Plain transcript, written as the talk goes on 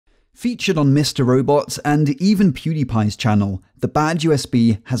Featured on Mr. Robot and even PewDiePie's channel, the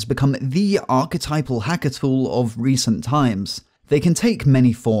BadUSB has become the archetypal hacker tool of recent times. They can take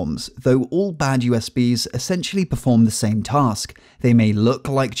many forms, though all BadUSBs essentially perform the same task. They may look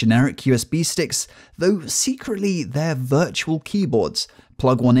like generic USB sticks, though secretly they're virtual keyboards.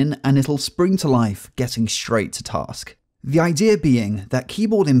 Plug one in and it'll spring to life, getting straight to task. The idea being that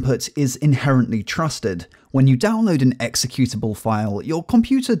keyboard input is inherently trusted. When you download an executable file, your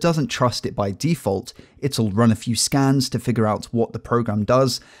computer doesn't trust it by default. It'll run a few scans to figure out what the program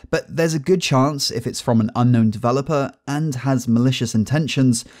does, but there's a good chance if it's from an unknown developer and has malicious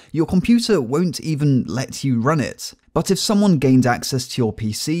intentions, your computer won't even let you run it. But if someone gained access to your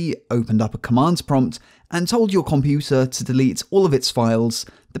PC, opened up a commands prompt, and told your computer to delete all of its files,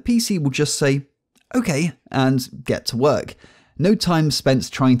 the PC will just say, "Okay," and get to work. No time spent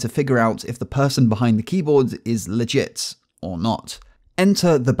trying to figure out if the person behind the keyboard is legit or not.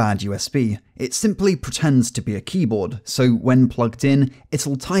 Enter the BadUSB. It simply pretends to be a keyboard, so when plugged in,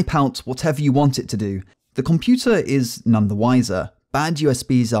 it'll type out whatever you want it to do. The computer is none the wiser.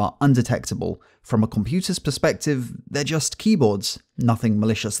 BadUSBs are undetectable. From a computer's perspective, they're just keyboards. Nothing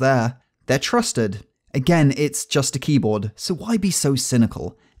malicious there. They're trusted. Again, it's just a keyboard, so why be so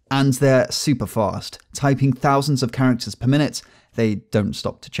cynical? And they're super fast, typing thousands of characters per minute. They don't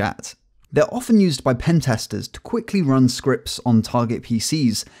stop to chat. They're often used by pen testers to quickly run scripts on target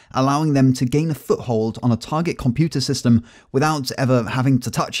PCs, allowing them to gain a foothold on a target computer system without ever having to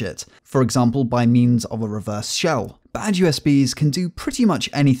touch it, for example by means of a reverse shell. BadUSBs can do pretty much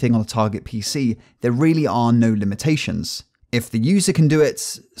anything on a target PC. There really are no limitations. If the user can do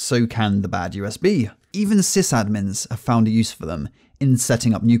it, so can the BadUSB. Even sysadmins have found a use for them. In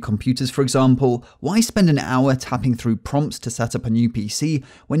setting up new computers, for example, why spend an hour tapping through prompts to set up a new PC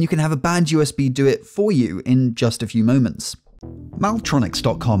when you can have a BadUSB do it for you in just a few moments?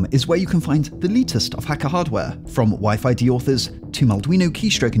 Maltronics.com is where you can find the latest of hacker hardware, from Wi-Fi deauthors to Arduino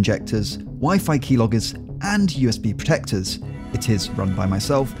keystroke injectors, Wi-Fi keyloggers, and USB protectors. It is run by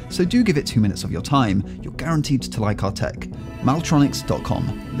myself, so do give it 2 minutes of your time. You're guaranteed to like our tech.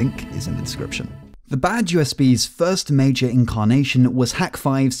 Maltronics.com. Link is in the description. The BadUSB's first major incarnation was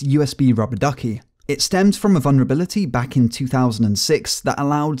Hack5's USB rubber ducky. It stemmed from a vulnerability back in 2006 that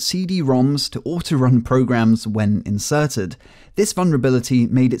allowed CD-ROMs to auto-run programs when inserted. This vulnerability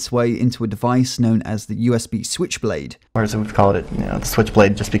made its way into a device known as the USB switchblade. Or as we've called it, the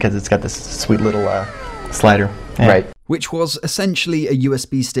switchblade, just because it's got this sweet little slider. Yeah. Right. Which was essentially a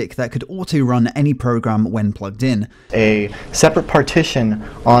USB stick that could auto-run any program when plugged in. A separate partition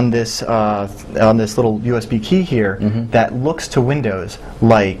on this little USB key here that looks to Windows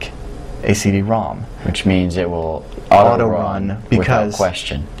like a CD-ROM. Which means it will auto-run without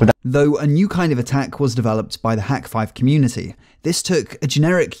question. Though a new kind of attack was developed by the Hack5 community. This took a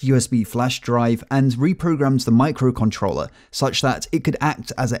generic USB flash drive and reprogrammed the microcontroller such that it could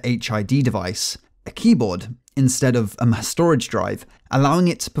act as a HID device, a keyboard, instead of a storage drive, allowing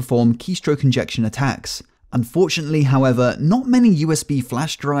it to perform keystroke injection attacks. Unfortunately, however, not many USB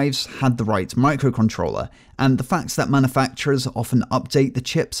flash drives had the right microcontroller, and the fact that manufacturers often update the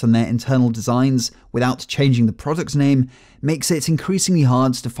chips and their internal designs without changing the product name makes it increasingly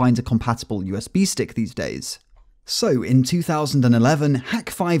hard to find a compatible USB stick these days. So, in 2011,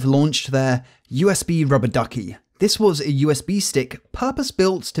 Hack5 launched their USB rubber ducky. This was a USB stick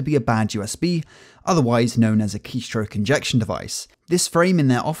purpose-built to be a BadUSB, otherwise known as a keystroke injection device. This frame in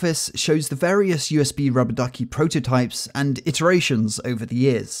their office shows the various USB rubber ducky prototypes and iterations over the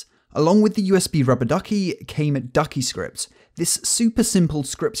years. Along with the USB rubber ducky came DuckyScript. This super simple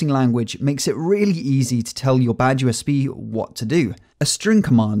scripting language makes it really easy to tell your BadUSB what to do. A string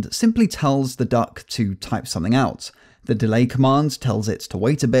command simply tells the duck to type something out. The delay command tells it to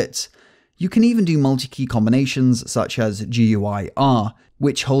wait a bit. You can even do multi-key combinations such as GUI-R,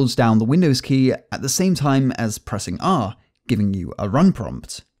 which holds down the Windows key at the same time as pressing R, giving you a run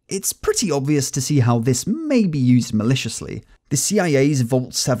prompt. It's pretty obvious to see how this may be used maliciously. The CIA's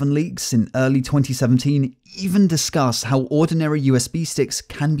Vault 7 leaks in early 2017 even discuss how ordinary USB sticks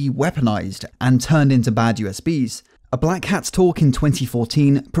can be weaponized and turned into BadUSBs. A Black Hat talk in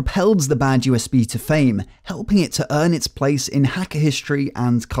 2014 propelled the BadUSB to fame, helping it to earn its place in hacker history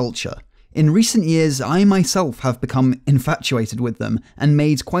and culture. In recent years, I myself have become infatuated with them and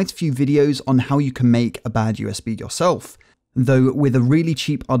made quite a few videos on how you can make a BadUSB yourself, though with a really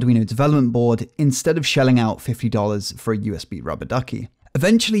cheap Arduino development board instead of shelling out $50 for a USB rubber ducky.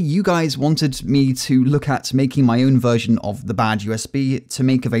 Eventually, you guys wanted me to look at making my own version of the BadUSB to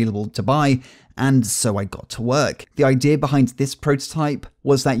make available to buy, and so I got to work. The idea behind this prototype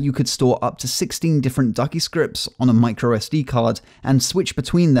was that you could store up to 16 different Ducky scripts on a micro SD card and switch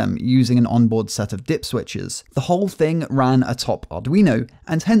between them using an onboard set of dip switches. The whole thing ran atop Arduino,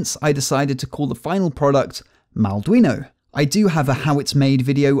 and hence I decided to call the final product Malduino. I do have a how it's made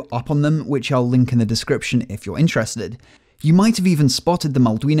video up on them, which I'll link in the description if you're interested. You might have even spotted the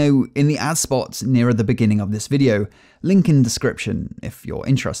Malduino in the ad spot nearer the beginning of this video. Link in description if you're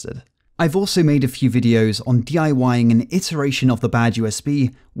interested. I've also made a few videos on DIYing an iteration of the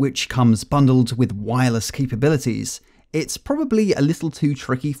BadUSB, which comes bundled with wireless capabilities. It's probably a little too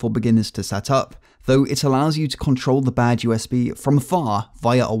tricky for beginners to set up, though it allows you to control the BadUSB from afar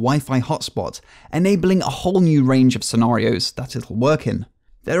via a Wi-Fi hotspot, enabling a whole new range of scenarios that it'll work in.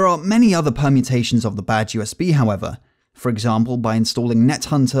 There are many other permutations of the BadUSB, however. For example, by installing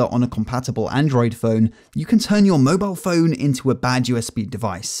NetHunter on a compatible Android phone, you can turn your mobile phone into a BadUSB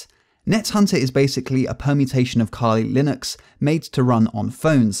device. NetHunter is basically a permutation of Kali Linux made to run on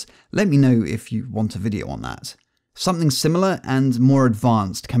phones. Let me know if you want a video on that. Something similar and more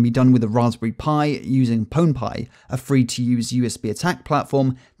advanced can be done with a Raspberry Pi using PwnPi, a free-to-use USB attack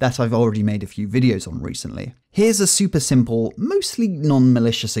platform that I've already made a few videos on recently. Here's a super simple, mostly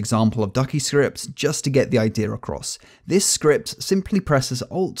non-malicious example of Ducky scripts just to get the idea across. This script simply presses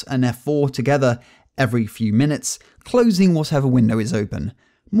Alt and F4 together every few minutes, closing whatever window is open.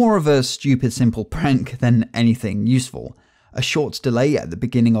 More of a stupid simple prank than anything useful. A short delay at the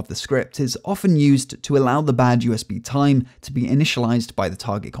beginning of the script is often used to allow the BadUSB time to be initialized by the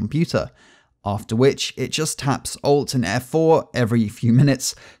target computer, after which it just taps Alt and F4 every few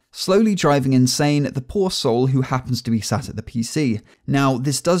minutes, slowly driving insane the poor soul who happens to be sat at the PC. Now,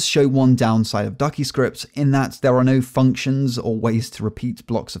 this does show one downside of Ducky script in that there are no functions or ways to repeat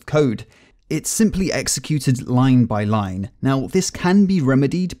blocks of code. It's simply executed line by line. Now, this can be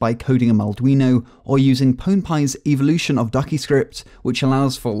remedied by coding a Malduino or using PwnPi's evolution of Ducky script, which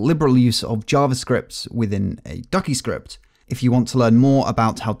allows for liberal use of JavaScript within a Ducky script. If you want to learn more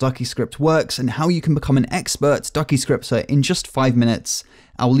about how Ducky script works and how you can become an expert Ducky scripter in just 5 minutes,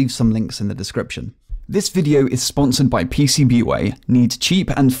 I'll leave some links in the description. This video is sponsored by PCBWay. Need cheap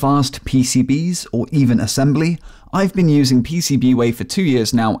and fast PCBs or even assembly? I've been using PCBWay for 2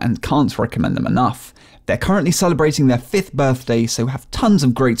 years now and can't recommend them enough. They're currently celebrating their 5th birthday, so have tons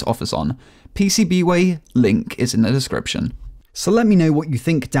of great offers on. PCBWay, link is in the description. So let me know what you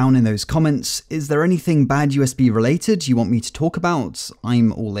think down in those comments. Is there anything BadUSB related you want me to talk about?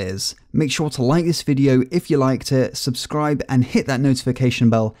 I'm all ears. Make sure to like this video if you liked it, subscribe and hit that notification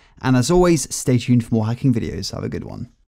bell, and as always, stay tuned for more hacking videos. Have a good one.